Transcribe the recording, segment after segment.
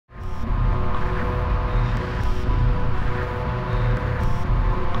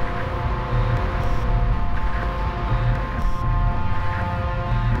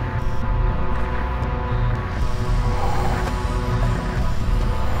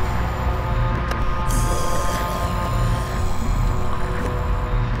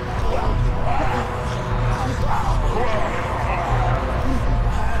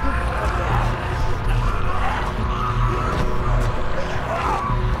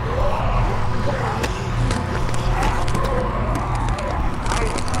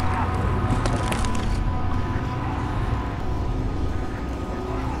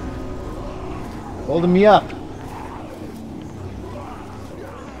holding me up.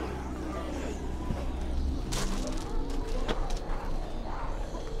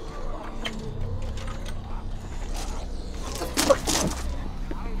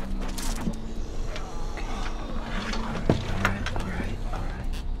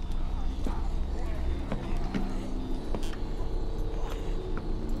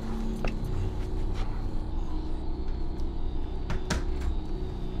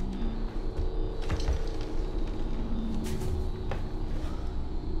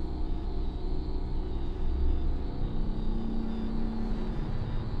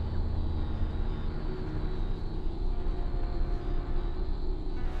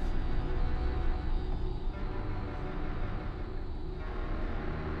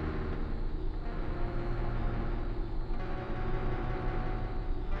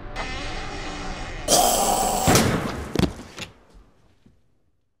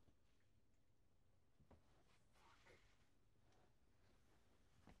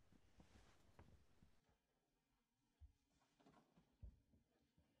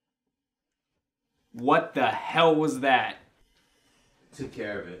 What the hell was that? Took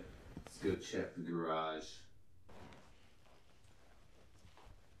care of it. Let's go check the garage.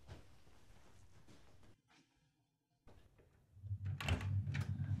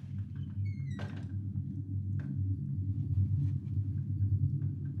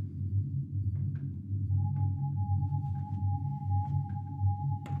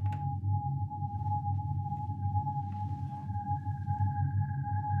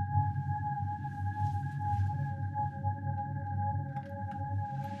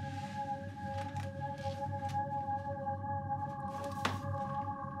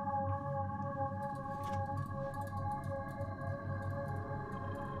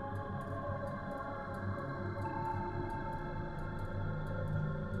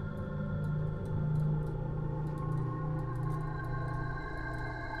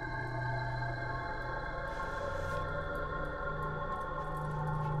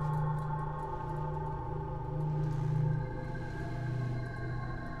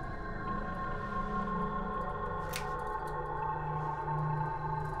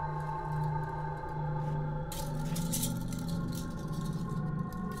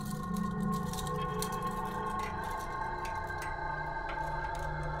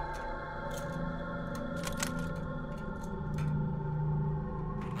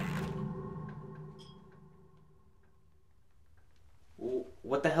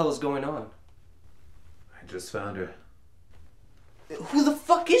 What the hell is going on? I just found her. Who the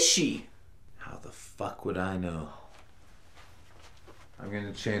fuck is she? How the fuck would I know? I'm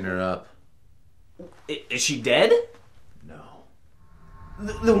gonna chain her up. Is she dead? No.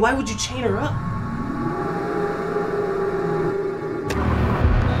 Then why would you chain her up?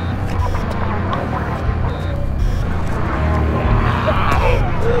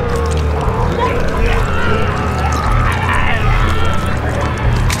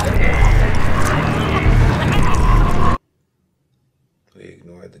 We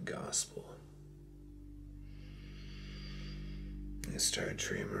ignored the gospel. They started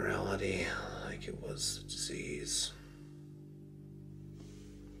treating morality like it was a disease.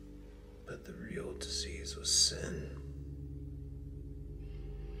 But the real disease was sin.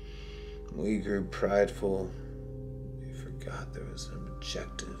 We grew prideful. We forgot there was an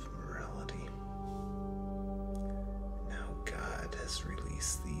objective morality. Now God has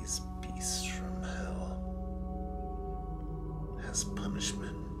released these beasts from hell as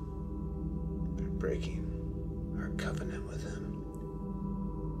punishment for breaking our covenant with Him.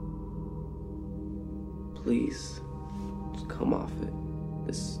 Please, just come off it.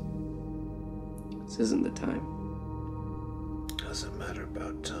 This isn't the time. Doesn't matter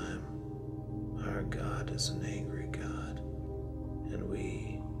about time. Our God is an angry God, and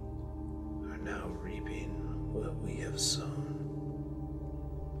we are now reaping what we have sown.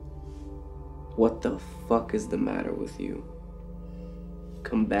 What the fuck is the matter with you?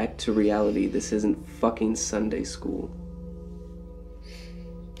 Come back to reality. This isn't fucking Sunday school.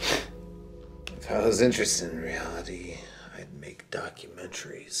 If I was interested in reality, I'd make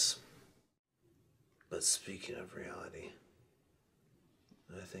documentaries. But speaking of reality,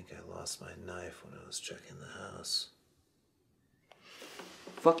 I think I lost my knife when I was checking the house.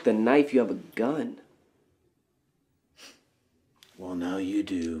 Fuck the knife, you have a gun. Well, now you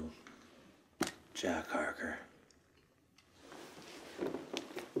do, Jack Harker.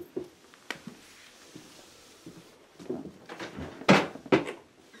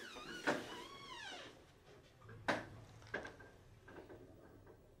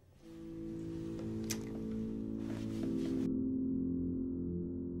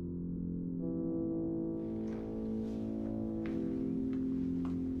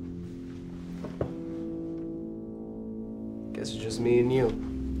 Guess it's just me and you.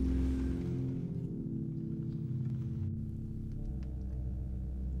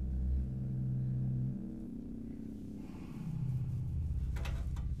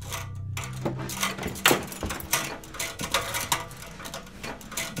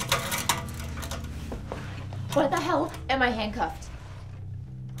 What the hell am I handcuffed?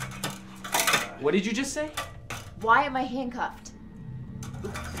 What did you just say? Why am I handcuffed?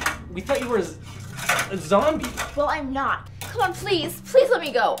 We thought you were a zombie. Well, I'm not. Come on, please. Please let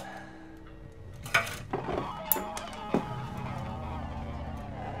me go.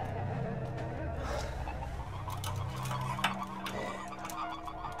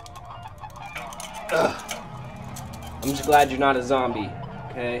 I'm just glad you're not a zombie,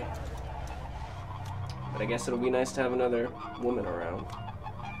 okay? But I guess it'll be nice to have another woman around.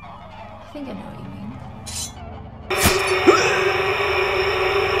 I think I know what you mean.